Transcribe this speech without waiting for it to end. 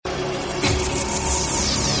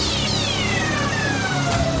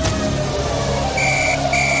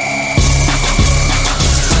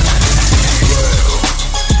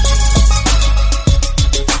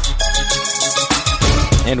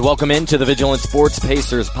And welcome into the Vigilant Sports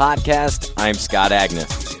Pacers podcast. I'm Scott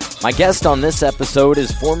Agnes. My guest on this episode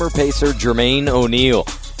is former Pacer Jermaine O'Neal.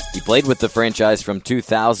 He played with the franchise from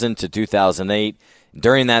 2000 to 2008.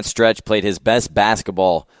 During that stretch, played his best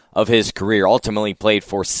basketball of his career. Ultimately played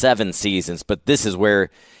for 7 seasons, but this is where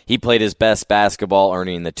he played his best basketball,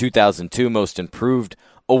 earning the 2002 Most Improved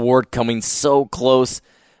Award, coming so close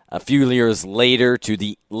a few years later to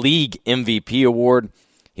the League MVP Award.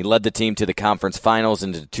 He led the team to the conference finals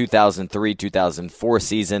in the 2003-2004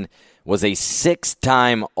 season, was a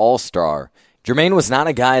 6-time All-Star. Jermaine was not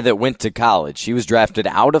a guy that went to college. He was drafted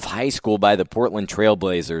out of high school by the Portland Trail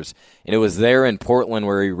Blazers, and it was there in Portland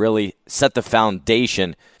where he really set the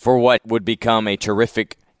foundation for what would become a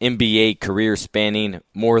terrific NBA career spanning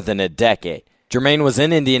more than a decade. Jermaine was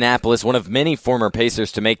in Indianapolis, one of many former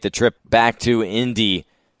Pacers to make the trip back to Indy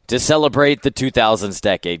to celebrate the 2000s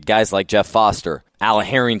decade. Guys like Jeff Foster, Al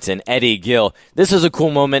Harrington, Eddie Gill. This is a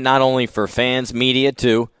cool moment not only for fans, media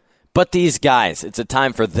too, but these guys. It's a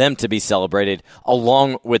time for them to be celebrated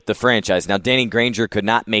along with the franchise. Now, Danny Granger could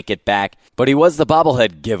not make it back, but he was the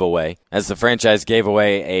bobblehead giveaway, as the franchise gave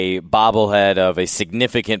away a bobblehead of a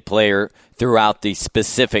significant player throughout the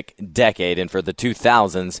specific decade. And for the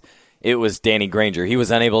 2000s, it was Danny Granger. He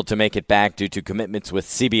was unable to make it back due to commitments with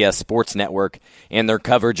CBS Sports Network and their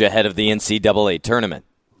coverage ahead of the NCAA tournament.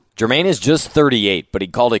 Jermaine is just 38, but he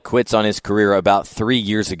called it quits on his career about 3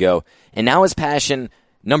 years ago, and now his passion,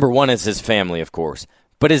 number one, is his family, of course,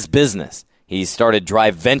 but his business. He started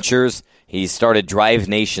Drive Ventures. He started Drive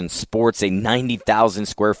Nation Sports, a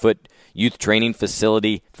 90,000-square-foot youth training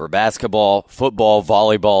facility for basketball, football,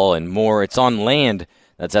 volleyball, and more. It's on land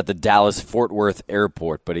that's at the Dallas-Fort Worth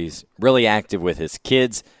Airport, but he's really active with his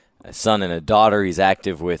kids, a son and a daughter. He's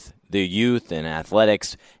active with the youth and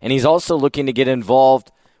athletics, and he's also looking to get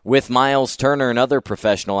involved with Miles Turner and other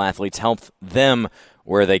professional athletes, help them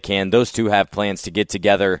where they can. Those two have plans to get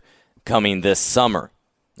together coming this summer.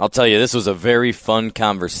 I'll tell you, this was a very fun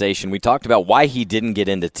conversation. We talked about why he didn't get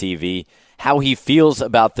into TV, how he feels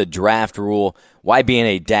about the draft rule, why being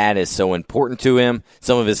a dad is so important to him,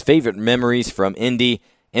 some of his favorite memories from Indy,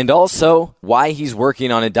 and also why he's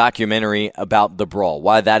working on a documentary about the brawl,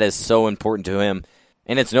 why that is so important to him.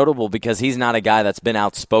 And it's notable because he's not a guy that's been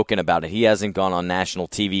outspoken about it. He hasn't gone on national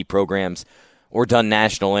TV programs or done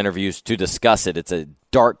national interviews to discuss it. It's a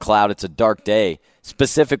dark cloud. It's a dark day,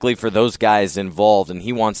 specifically for those guys involved, and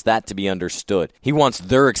he wants that to be understood. He wants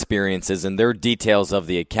their experiences and their details of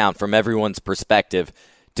the account from everyone's perspective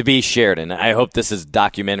to be shared. And I hope this is a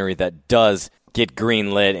documentary that does get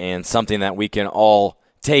greenlit and something that we can all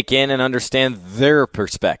take in and understand their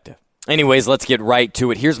perspective. Anyways, let's get right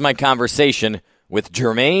to it. Here's my conversation with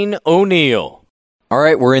Jermaine O'Neal. All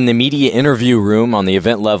right, we're in the media interview room on the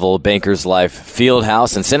event level Bankers Life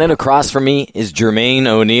Fieldhouse, and sitting across from me is Jermaine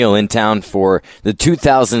O'Neal, in town for the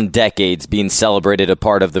 2000 decades being celebrated, a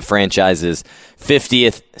part of the franchise's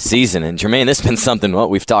 50th season. And Jermaine, this has been something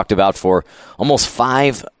we've talked about for almost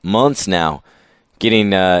 5 months now,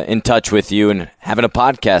 getting in touch with you and having a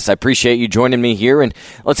podcast. I appreciate you joining me here, and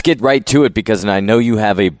let's get right to it because I know you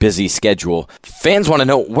have a busy schedule. Fans want to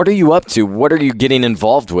know, what are you up to? What are you getting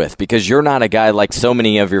involved with? Because you're not a guy like so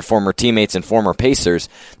many of your former teammates and former Pacers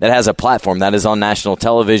that has a platform that is on national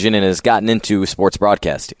television and has gotten into sports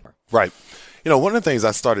broadcasting. Right. You know, one of the things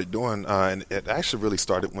I started doing, and it actually really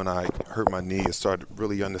started when I hurt my knee, and started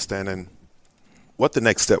really understanding what the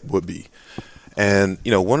next step would be. And,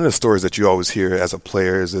 you know, one of the stories that you always hear as a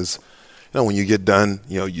player is, you know, when you get done,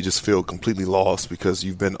 you know, you just feel completely lost because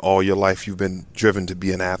all your life you've been driven to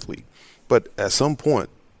be an athlete. But at some point,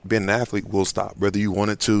 being an athlete will stop. Whether you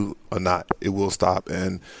want it to or not, it will stop.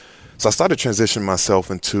 And so I started transitioning myself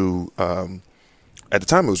into, at the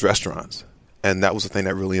time it was restaurants. And that was the thing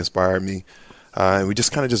that really inspired me. And we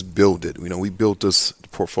just kind of just built it. You know, we built this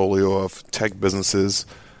portfolio of tech businesses,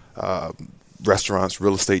 restaurants,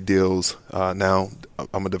 real estate deals. Now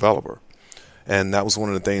I'm a developer. And that was one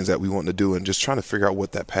of the things that we wanted to do, and just trying to figure out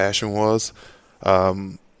what that passion was,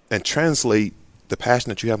 and translate the passion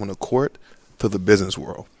that you have on the court to the business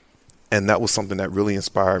world. And that was something that really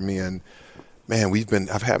inspired me. And man,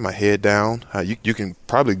 I've had my head down. You can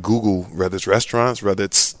probably Google whether it's restaurants, whether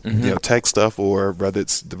it's you know, tech stuff, or whether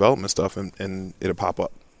it's development stuff, and it'll pop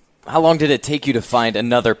up. How long did it take you to find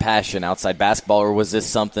another passion outside basketball, or was this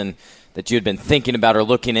something that you had been thinking about or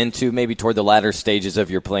looking into maybe toward the latter stages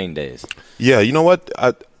of your playing days? Yeah, you know what?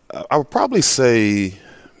 I would probably say,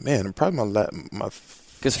 man, probably my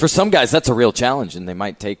because for some guys that's a real challenge, and they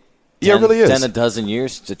might take 10, it really is. 10 a dozen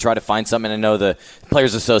years to try to find something. I know the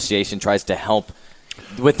Players Association tries to help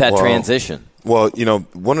with that transition. Well,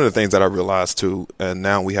 one of the things that I realized too, and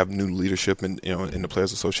now we have new leadership in the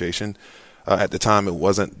Players Association. At the time, it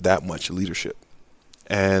wasn't that much leadership.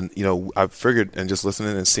 And, I figured, and just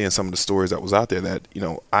listening and seeing some of the stories that was out there, that,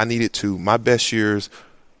 I needed to, my best years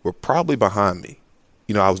were probably behind me.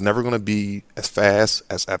 I was never going to be as fast,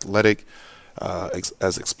 as athletic,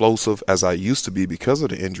 as explosive as I used to be because of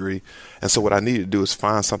the injury. And so what I needed to do is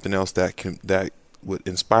find something else that would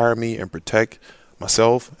inspire me and protect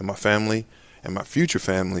myself and my family and my future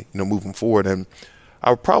family, moving forward. And I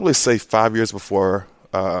would probably say 5 years before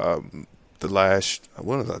when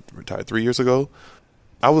was I retired? 3 years ago?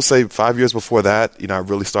 I would say 5 years before that, I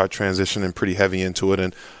really started transitioning pretty heavy into it,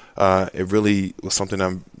 and it really was something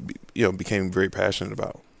I, became very passionate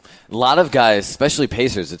about. A lot of guys, especially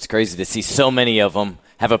Pacers, it's crazy to see so many of them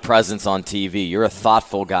have a presence on TV. You're a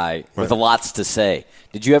thoughtful guy with lots to say.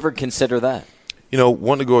 Did you ever consider that?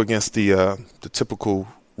 Want to go against the typical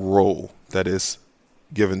role that is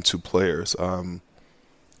given to players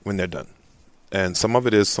when they're done, and some of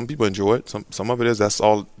it is some people enjoy it. Some of it is that's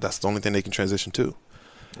the only thing they can transition to.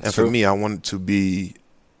 And for me, I wanted to be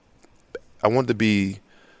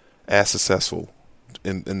as successful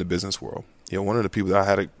in the business world. One of the people that I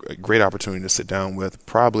had a great opportunity to sit down with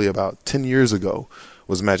probably about 10 years ago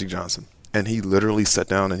was Magic Johnson. And he literally sat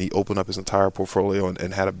down and he opened up his entire portfolio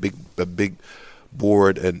and had a big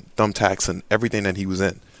board and thumbtacks and everything that he was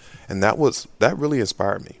in. And that really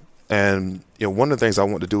inspired me. And, one of the things I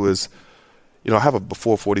want to do is, I have a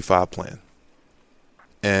before 45 plan.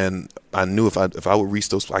 And I knew if I would reach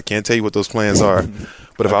those, I can't tell you what those plans are,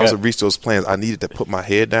 but if I was to reach those plans, I needed to put my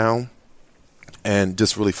head down and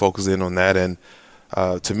just really focus in on that. And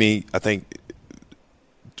to me, I think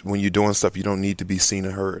when you're doing stuff, you don't need to be seen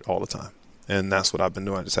and heard all the time. And that's what I've been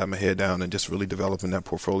doing. I just have my head down and just really developing that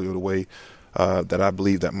portfolio the way that I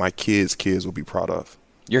believe that my kids will be proud of.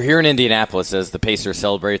 You're here in Indianapolis as the Pacers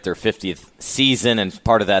celebrate their 50th season, and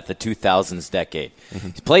part of that, the 2000s decade. Mm-hmm.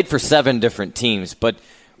 You played for 7 different teams, but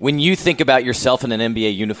when you think about yourself in an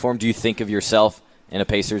NBA uniform, do you think of yourself in a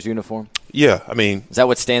Pacers uniform? Yeah, I mean... Is that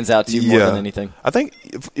what stands out to you more than anything? I think,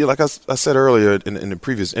 like I said earlier in the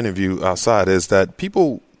previous interview outside, is that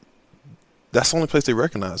people, that's the only place they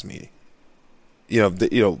recognize me. People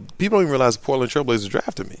don't even realize the Portland Trailblazers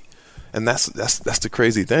drafted me. And that's the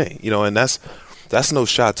crazy thing, and that's no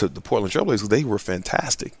shot to the Portland Trailblazers. They were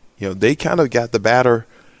fantastic. They kind of got the batter,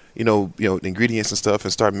 ingredients and stuff,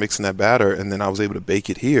 and started mixing that batter, and then I was able to bake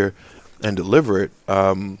it here and deliver it.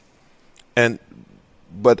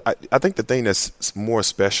 But I think the thing that's more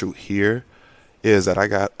special here is that I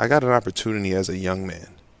got an opportunity as a young man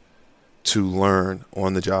to learn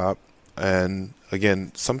on the job. And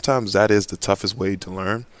again, sometimes that is the toughest way to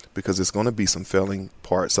learn because there's going to be some failing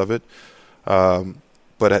parts of it.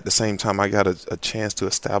 But at the same time, I got a chance to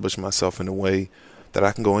establish myself in a way that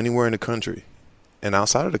I can go anywhere in the country and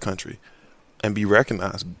outside of the country and be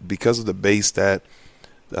recognized because of the base that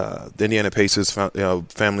the Indiana Pacers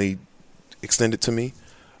family extended to me,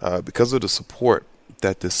 because of the support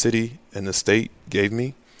that the city and the state gave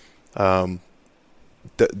me.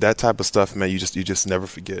 That type of stuff, man, you just never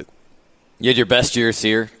forget. You had your best years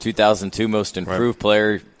here, 2002 Most Improved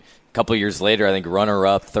Player. A couple years later, I think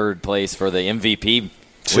runner-up, third place for the MVP.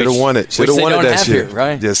 Should have won it. Should have won it that year. Here,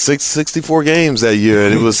 right? Yeah, 64 games that year,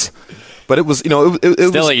 and it was. But it was, it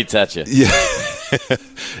still was, you touch it. Yeah,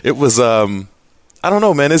 it was. I don't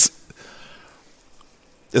know, man. It's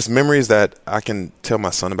memories that I can tell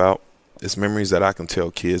my son about. It's memories that I can tell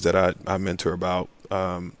kids that I mentor about.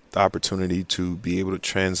 The opportunity to be able to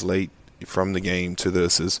translate from the game to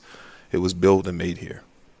this it was built and made here.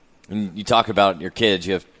 And you talk about your kids.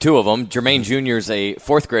 You have 2 of them. Jermaine Jr. is a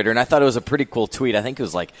 4th grader, and I thought it was a pretty cool tweet. I think it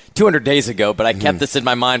was like 200 days ago, but I kept this in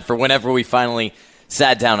my mind for whenever we finally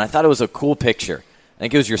sat down. I thought it was a cool picture. I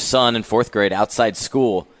think it was your son in 4th grade outside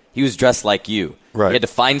school. He was dressed like you. Right. He had to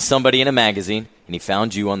find somebody in a magazine, and he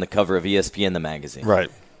found you on the cover of ESPN, the magazine.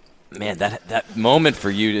 Right. Man, that moment for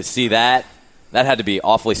you to see that had to be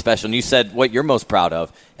awfully special. And you said what you're most proud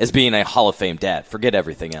of is being a Hall of Fame dad. Forget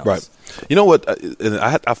everything else. Right. You know what?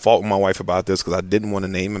 I fought with my wife about this because I didn't want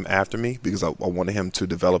to name him after me because I wanted him to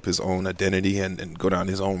develop his own identity and go down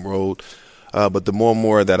his own road. But the more and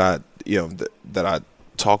more that I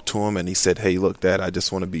talked to him and he said, "Hey, look, Dad, I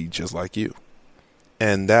just want to be just like you,"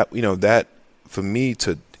 and that for me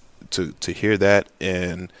to hear that,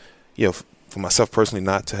 and for myself personally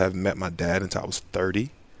not to have met my dad until I was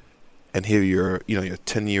 30. And here your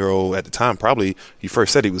 10-year-old at the time, probably you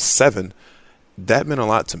first said he was 7. That meant a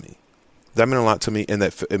lot to me. And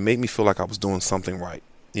that it made me feel like I was doing something right.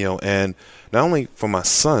 And not only for my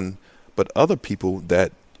son, but other people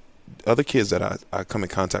that other kids that I come in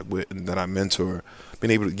contact with and that I mentor,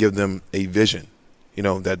 being able to give them a vision,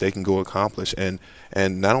 that they can go accomplish and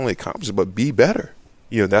not only accomplish it, but be better.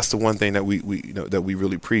 That's the one thing that we that we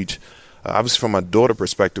really preach. Obviously, from my daughter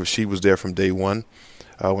perspective, she was there from day one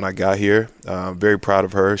when I got here. Very proud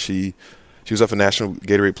of her. She was up for National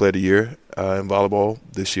Gatorade Player of the Year in volleyball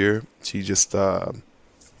this year. She just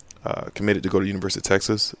committed to go to University of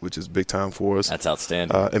Texas, which is big time for us. That's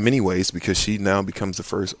outstanding. In many ways, because she now becomes the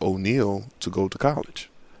first O'Neal to go to college.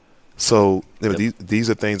 So these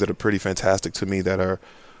are things that are pretty fantastic to me that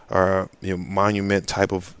are monument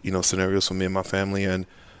type of scenarios for me and my family, and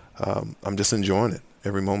I'm just enjoying it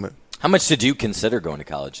every moment. How much did you consider going to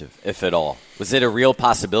college, if at all? Was it a real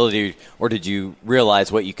possibility, or did you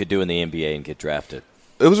realize what you could do in the NBA and get drafted?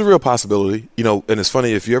 It was a real possibility, and it's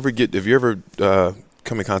funny if you ever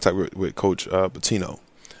come in contact with Coach Pitino.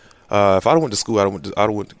 If I'd went to school, I'd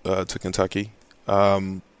went to Kentucky.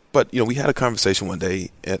 But we had a conversation one day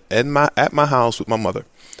at my house with my mother,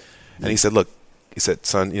 and he said, "Look," he said,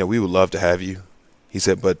 "son, we would love to have you." He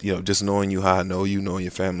said, "But just knowing you how I know you, knowing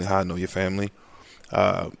your family how I know your family,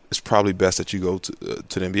 it's probably best that you go to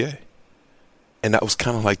the NBA." And that was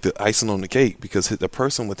kind of like the icing on the cake, because the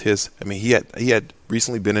person with he had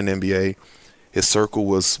recently been in the NBA. His circle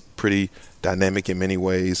was pretty dynamic in many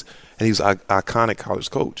ways, and he was an iconic college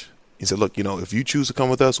coach. He said, "Look, if you choose to come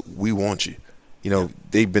with us, we want you."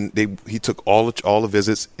 He took all the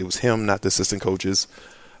visits. It was him, not the assistant coaches.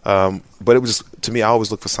 But it was just, to me, I always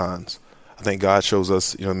look for signs. I think God shows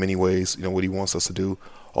us, in many ways, what he wants us to do.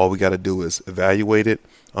 All we got to do is evaluate it,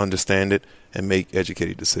 understand it, and make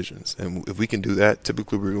educated decisions. And if we can do that,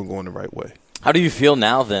 typically we're going to go in the right way. How do you feel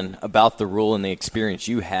now, then, about the rule and the experience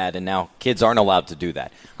you had, and now kids aren't allowed to do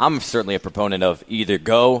that? I'm certainly a proponent of either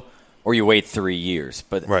go or you wait 3 years.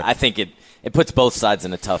 But right. I think it puts both sides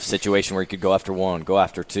in a tough situation where you could go after one, go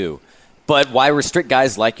after two. But why restrict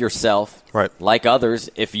guys like yourself, right, like others,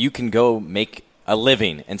 if you can go make a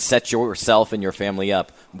living and set yourself and your family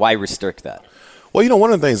up? Why restrict that? Well,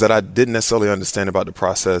 one of the things that I didn't necessarily understand about the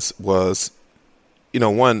process was,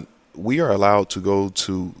 one, we are allowed to go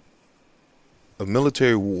to a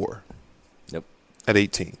military war at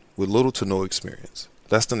 18 with little to no experience,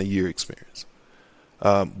 less than a year experience.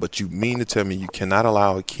 But you mean to tell me you cannot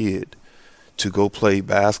allow a kid to go play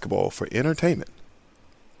basketball for entertainment?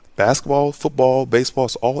 Basketball, football, baseball,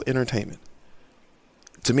 it's all entertainment.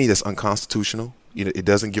 To me, that's unconstitutional. It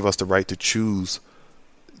doesn't give us the right to choose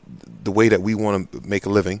the way that we want to make a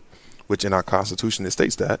living, which in our Constitution it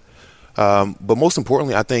states that. But most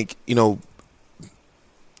importantly, I think,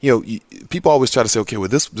 people always try to say, okay, well,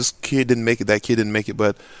 this kid didn't make it, that kid didn't make it.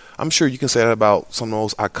 But I'm sure you can say that about some of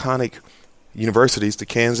those iconic universities, the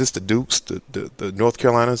Kansas, the Dukes, the North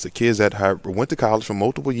Carolinas, the kids that went to college for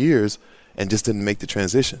multiple years and just didn't make the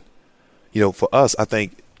transition. For us, I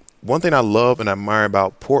think one thing I love and admire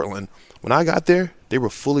about Portland, when I got there, they were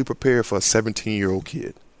fully prepared for a 17-year-old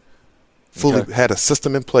kid. Had a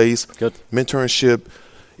system in place, good mentorship,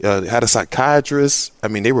 had a psychiatrist.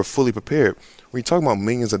 They were fully prepared. When you're talking about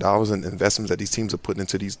millions of dollars in investments that these teams are putting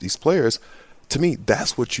into these players, to me,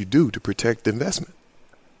 that's what you do to protect the investment.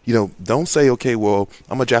 Don't say, okay, well,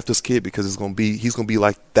 I'm gonna draft this kid because he's gonna be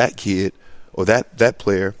like that kid or that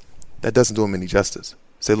player. That doesn't do him any justice.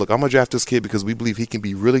 Say, look, I'm gonna draft this kid because we believe he can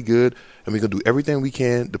be really good, and we're gonna do everything we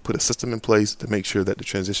can to put a system in place to make sure that the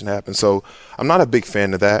transition happens. So I'm not a big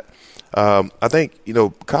fan of that. I think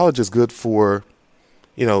college is good for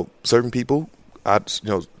certain people.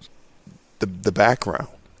 The background,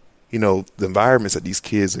 the environments that these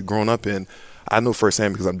kids are growing up in. I know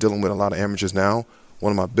firsthand because I'm dealing with a lot of amateurs now.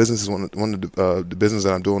 One of my businesses, one of the business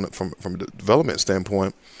that I'm doing from a development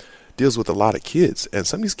standpoint, deals with a lot of kids, and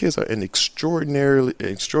some of these kids are in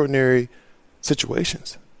extraordinary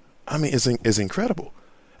situations. It's incredible,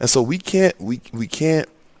 and so we can't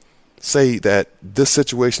say that this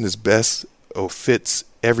situation is best or fits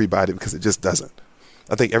everybody, because it just doesn't.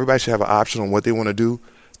 I think everybody should have an option on what they want to do.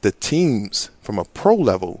 The teams from a pro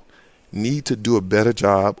level need to do a better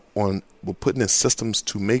job on putting in systems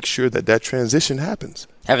to make sure that transition happens.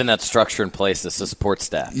 Having that structure in place, the support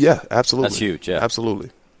staff. Yeah, absolutely. That's huge, yeah. Absolutely.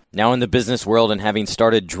 Now in the business world and having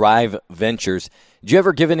started Drive Ventures, did you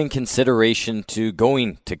ever give it in consideration to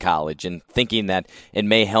going to college and thinking that it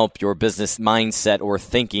may help your business mindset or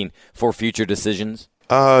thinking for future decisions?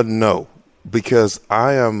 No, because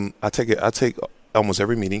I take almost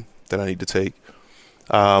every meeting that I need to take.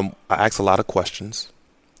 I ask a lot of questions.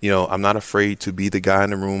 I'm not afraid to be the guy in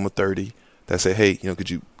the room of 30 that say, hey, could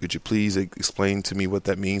you please explain to me what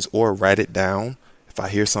that means, or write it down. If I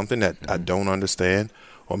hear something that I don't understand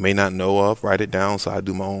or may not know of, write it down so I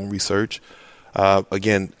do my own research.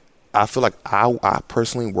 Again, I feel like I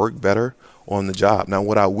personally work better on the job. Now,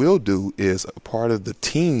 what I will do is a part of the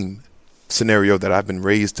team scenario that I've been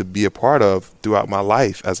raised to be a part of throughout my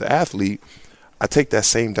life as an athlete, I take that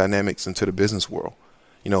same dynamics into the business world.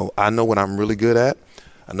 I know what I'm really good at.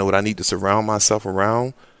 I know what I need to surround myself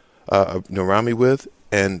around me with,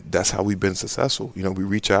 and that's how we've been successful. We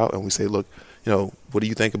reach out and we say, look, what do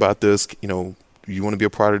you think about this? You want to be a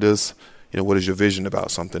part of this? What is your vision about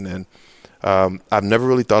something? And I've never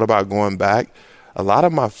really thought about going back. A lot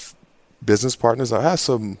of my business partners, I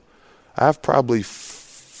have probably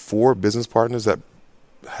 4 business partners that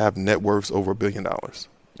have net worths over $1 billion.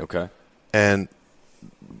 Okay. And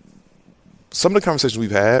some of the conversations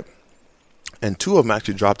we've had, and 2 of them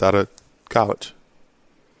actually dropped out of college.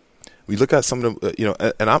 We look at some of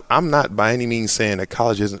them, and I'm not by any means saying that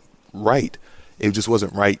college isn't right. It just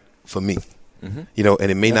wasn't right for me, and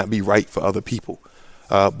it may not be right for other people.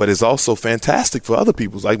 But it's also fantastic for other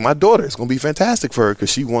people. Like my daughter, it's going to be fantastic for her because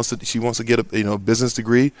she wants to get a business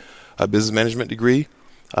degree, a business management degree.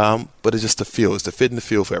 But it's just the feel. It's the fit in the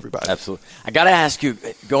field for everybody. Absolutely. I got to ask you,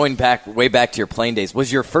 going way back to your playing days,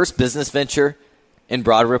 was your first business venture in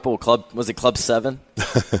Broad Ripple Club? Was it Club 7?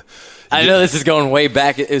 I know this is going way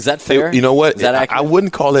back. Is that fair? You know what? Is that accurate? I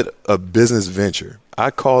wouldn't call it a business venture.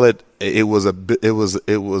 I call it a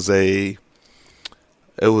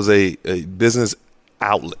business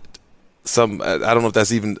outlet. I don't know if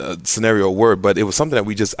that's even a scenario or word, but it was something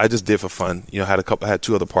that I just did for fun. I had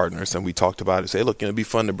 2 other partners, and we talked about it. Say, look, it'd be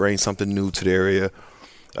fun to bring something new to the area.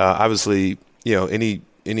 Obviously,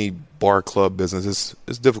 any bar club business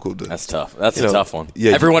is difficult to. That's tough. That's a tough one.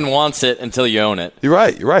 Yeah, everyone wants it until you own it. You're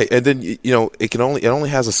right. And then it only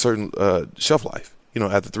has a certain shelf life.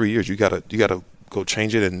 After 3 years, you gotta go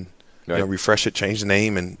change it and refresh it, change the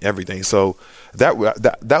name and everything. So that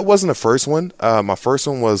wasn't the first one. My first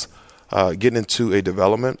one was getting into a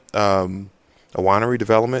development, a winery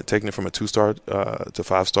development, taking it from a 2-star to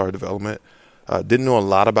 5-star development. Didn't know a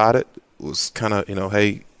lot about it. It was kind of,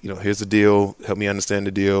 hey, here's the deal. Help me understand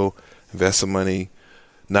the deal. Invest some money.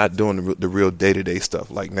 Not doing the real day-to-day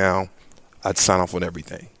stuff. Like now, I'd sign off on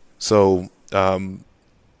everything. So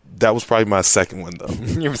that was probably my second one, though.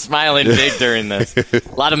 You're smiling big during this.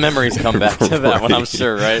 A lot of memories come back to that one, I'm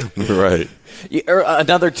sure, right? Right.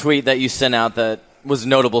 Another tweet that you sent out that was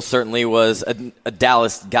notable certainly was a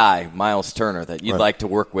Dallas guy, Miles Turner, that you'd like to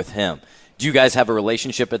work with him. Do you guys have a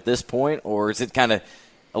relationship at this point, or is it kind of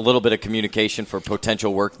a little bit of communication for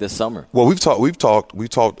potential work this summer? Well, we've talked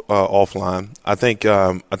offline. I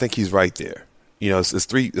think he's right there. It's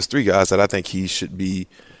three guys that I think he should be.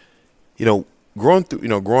 Growing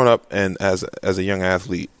up and as a young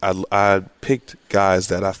athlete, I picked guys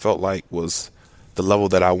that I felt like was the level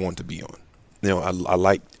that I want to be on. I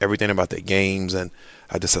like everything about their games, and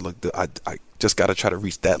I just said, look, I just got to try to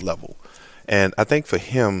reach that level. And I think for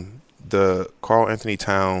him, the Karl Anthony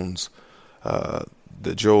Towns,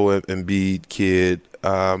 the Joel Embiid kid,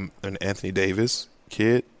 and Anthony Davis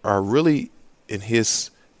kid are really in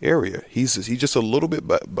his area. He's just a little bit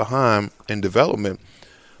behind in development,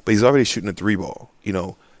 but he's already shooting a 3-ball.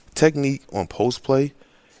 Technique on post play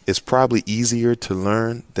is probably easier to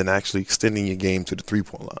learn than actually extending your game to the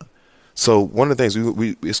 3-point line. So one of the things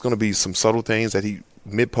it's going to be some subtle things that he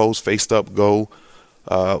mid-post, faced up, go.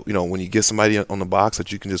 When you get somebody on the box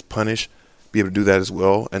that you can just punish, be able to do that as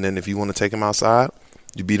well. And then if you want to take him outside,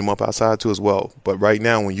 you beat him up outside too as well. But right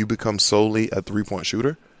now, when you become solely a 3-point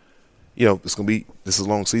shooter, this is a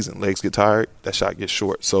long season. Legs get tired, that shot gets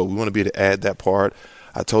short. So we want to be able to add that part.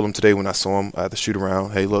 I told him today when I saw him at the shoot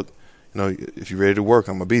around, hey, look, if you're ready to work,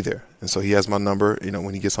 I'm going to be there. And so he has my number.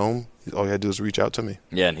 When he gets home, all he had to do is reach out to me.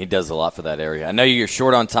 Yeah, and he does a lot for that area. I know you're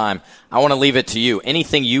short on time. I want to leave it to you.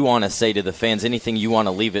 Anything you want to say to the fans, anything you want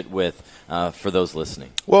to leave it with for those listening?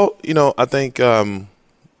 Well, I think, my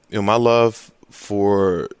love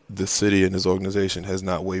for the city and this organization has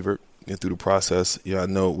not wavered through the process. I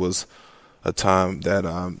know it was a time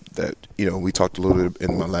that we talked a little bit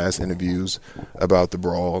in my last interviews about the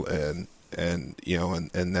brawl and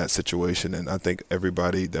that situation, and I think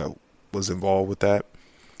everybody that was involved with that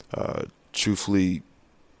truthfully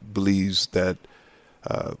believes that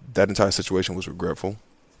that entire situation was regretful.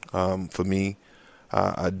 For me,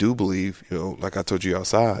 I do believe, like I told you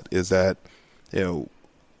outside, is that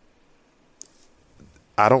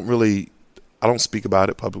I don't speak about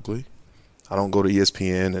it publicly. I don't go to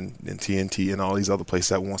ESPN and TNT and all these other places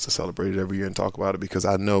that wants to celebrate it every year and talk about it, because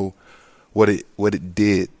I know what it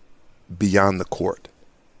did beyond the court.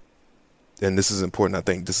 And this is important. I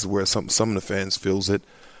think this is where some of the fans feels it,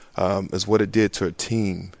 is what it did to a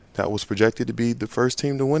team that was projected to be the first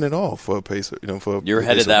team to win it all for a Pacer. You're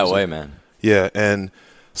headed that way, man. Yeah, and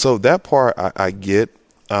So that part I get.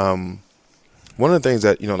 One of the things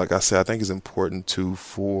that, like I said, I think is important too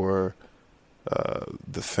for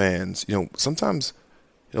the fans. Sometimes,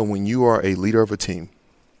 when you are a leader of a team,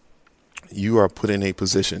 you are put in a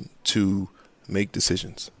position to make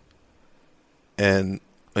decisions. And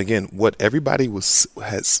again, what everybody was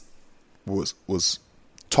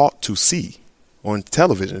taught to see on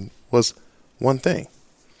television was one thing,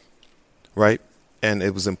 right? And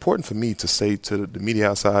it was important for me to say to the media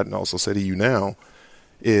outside and also say to you now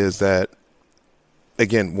is that,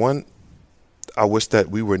 again, one, I wish that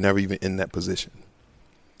we were never even in that position,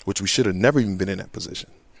 which we should have never even been in that position.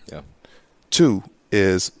 Yeah. Two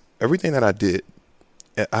is everything that I did,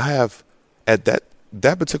 I have at that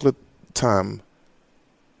particular time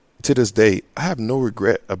to this day, I have no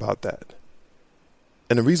regret about that.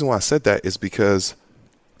 And the reason why I said that is because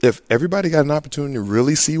if everybody got an opportunity to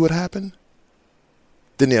really see what happened,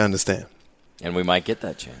 then they understand. And we might get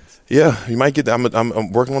that chance. Yeah, you might get that.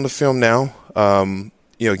 I'm working on the film now.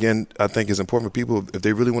 Again, I think it's important for people, if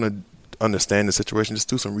they really want to understand the situation, just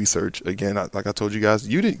do some research. Again, like I told you guys,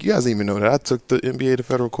 you guys didn't even know that I took the NBA to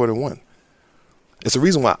federal court and won. It's the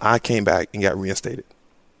reason why I came back and got reinstated.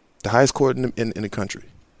 The highest court in the country.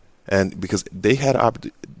 And because they had an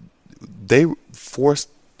opportunity, they forced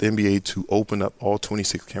the NBA to open up all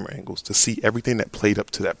 26 camera angles to see everything that played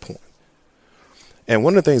up to that point. And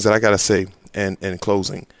one of the things that I got to say in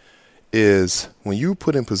closing is when you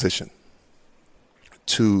put in position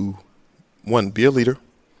to, one, be a leader,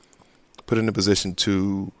 put in a position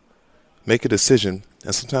to make a decision,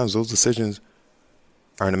 and sometimes those decisions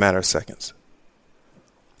are in a matter of seconds.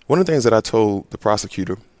 One of the things that I told the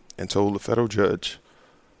prosecutor and told the federal judge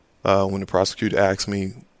when the prosecutor asked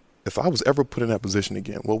me, if I was ever put in that position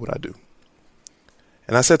again, what would I do?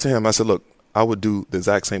 And I said to him, I said, look, I would do the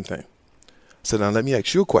exact same thing. I said, now let me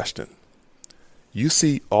ask you a question. You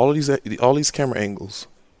see all these camera angles.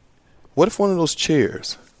 What if one of those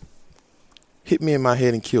chairs hit me in my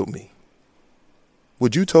head and killed me?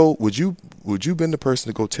 Would you been the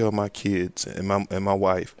person to go tell my kids and my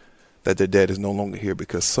wife that their dad is no longer here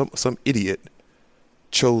because some idiot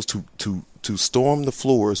chose to storm the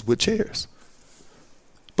floors with chairs?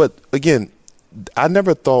 But again, I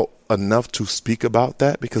never thought enough to speak about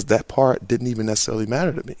that because that part didn't even necessarily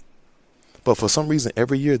matter to me. But for some reason,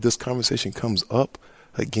 every year this conversation comes up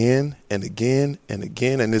again and again and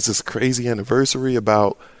again. And there's this crazy anniversary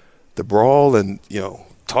about the brawl and,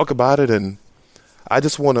 talk about it. And I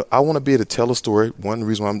want to be able to tell a story. One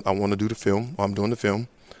reason why I want to do the film, I'm doing the film.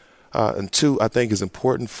 And two, I think it's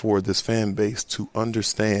important for this fan base to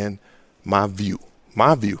understand my view,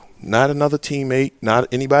 not another teammate, not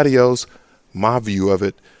anybody else, my view of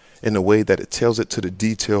it in a way that it tells it to the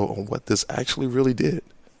detail on what this actually really did.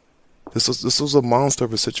 This was a monster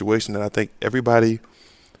of a situation that I think everybody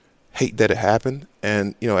hate that it happened.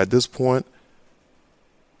 And, at this point,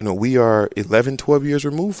 we are 11, 12 years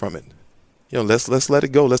removed from it. Let's let it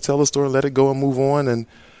go. Let's tell the story, let it go and move on.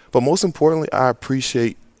 But most importantly, I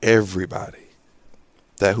appreciate everybody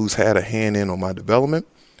who's had a hand in on my development.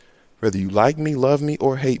 Whether you like me, love me,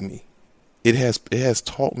 or hate me, it has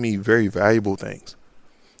taught me very valuable things.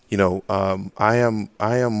 I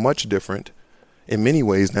am much different in many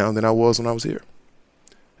ways now than I was when I was here.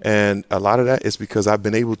 And a lot of that is because I've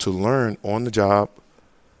been able to learn on the job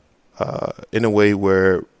in a way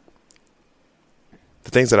where the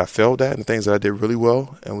things that I failed at and the things that I did really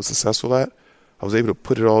well and was successful at, I was able to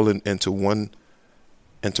put it all into one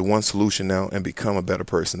solution now and become a better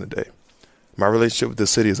person today. My relationship with the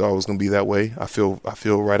city is always going to be that way. I feel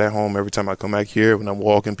right at home every time I come back here. When I'm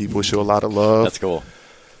walking, people show a lot of love. That's cool.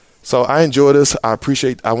 So I enjoy this. I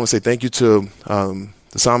want to say thank you to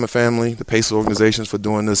the Simon family, the Pacers organizations for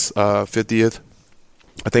doing this 50th.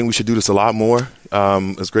 I think we should do this a lot more.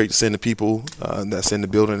 It's great to send the people that's in the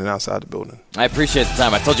building and outside the building. I appreciate the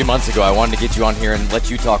time. I told you months ago I wanted to get you on here and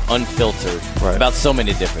let you talk unfiltered about so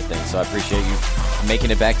many different things. So I appreciate you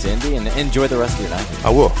making it back to Indy, and enjoy the rest of your night here.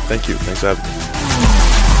 I will. Thank you. Thanks for having me.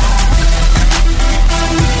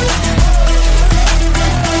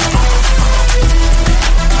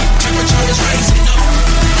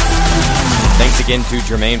 Thanks again to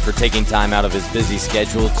Jermaine for taking time out of his busy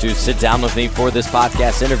schedule to sit down with me for this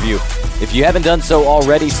podcast interview. If you haven't done so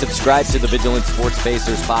already, subscribe to the Vigilant Sports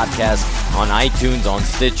Pacers podcast on iTunes, on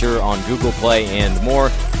Stitcher, on Google Play, and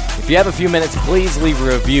more. If you have a few minutes, please leave a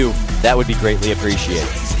review. That would be greatly appreciated.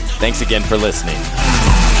 Thanks again for listening.